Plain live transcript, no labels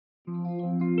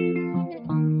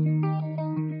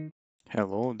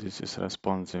Hello, this is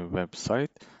responsive website,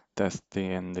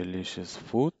 tasty and delicious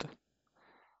food,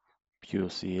 pure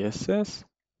CSS.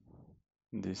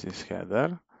 This is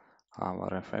header,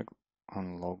 hover effect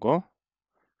on logo,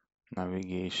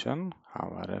 navigation,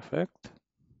 hover effect,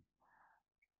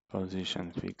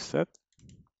 position fixed,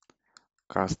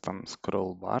 custom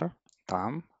scroll bar,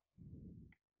 thumb.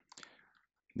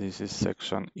 This is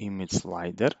section image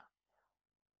slider,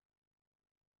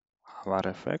 hover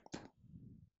effect.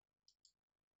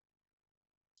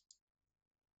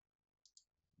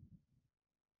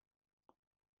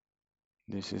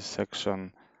 This is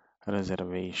section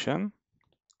reservation,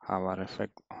 hover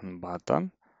effect on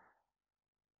button,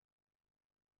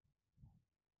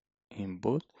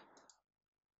 input,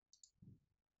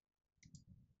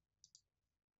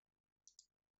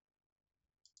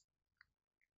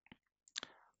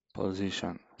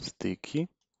 position sticky.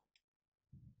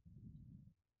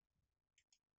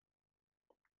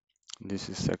 This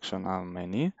is section of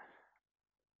menu,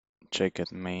 check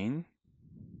it main,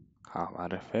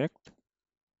 hover effect,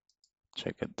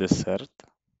 check it dessert,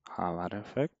 hover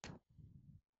effect,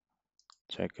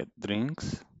 check it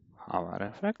drinks, hover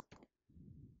effect,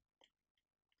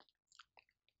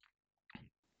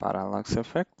 parallax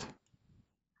effect,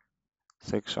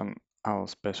 section of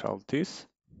specialties,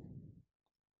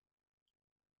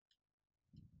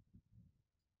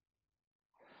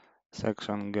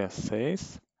 section guest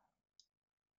says,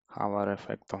 hover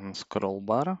effect on scroll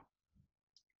bar,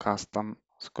 custom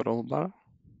scroll bar.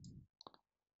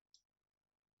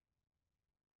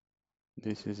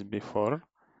 This is before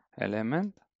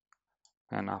element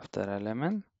and after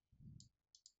element.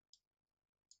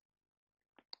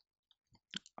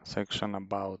 Section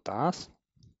about us,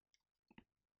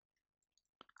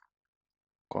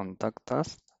 contact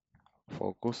us,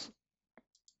 focus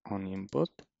on input,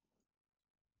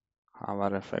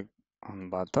 hover effect on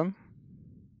button,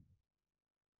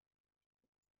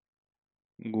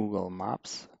 Google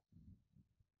Maps,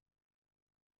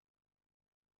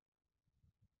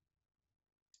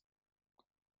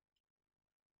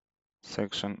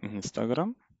 section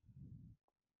Instagram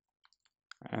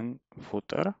and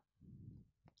footer,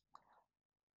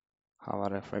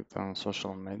 hover effect on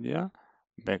social media,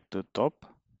 back to top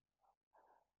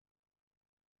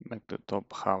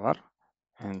hover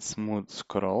and smooth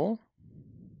scroll.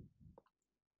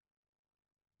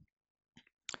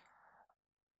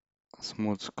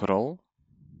 Smooth scroll.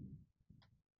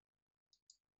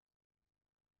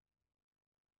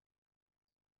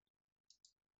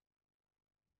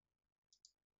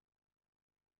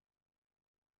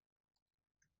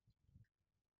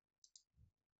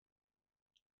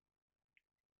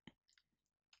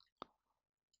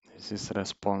 This is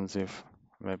responsive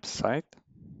website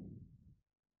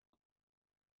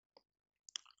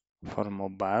for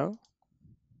mobile.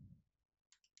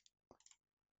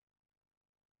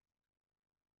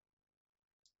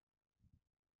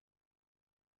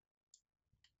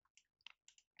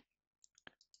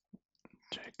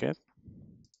 Check it.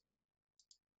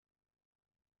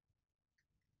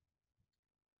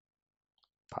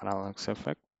 Parallax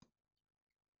effect.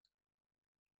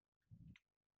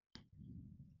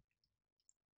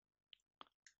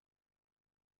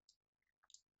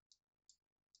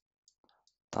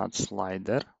 Touch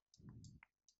slider.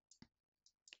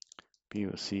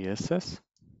 View CSS.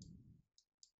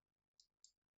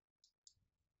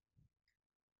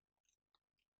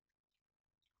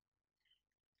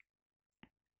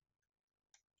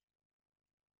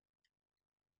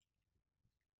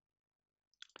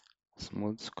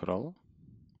 Smooth scroll.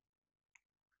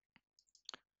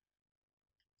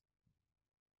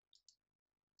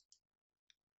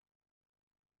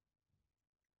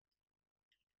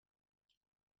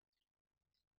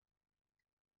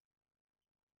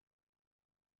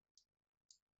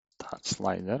 Touch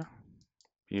slider.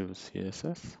 View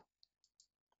CSS.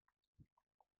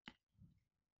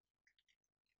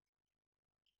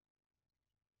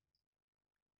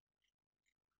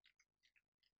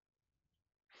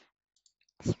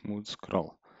 Smooth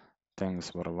scroll.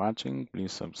 Thanks for watching.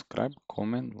 Please subscribe,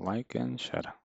 comment, like and share.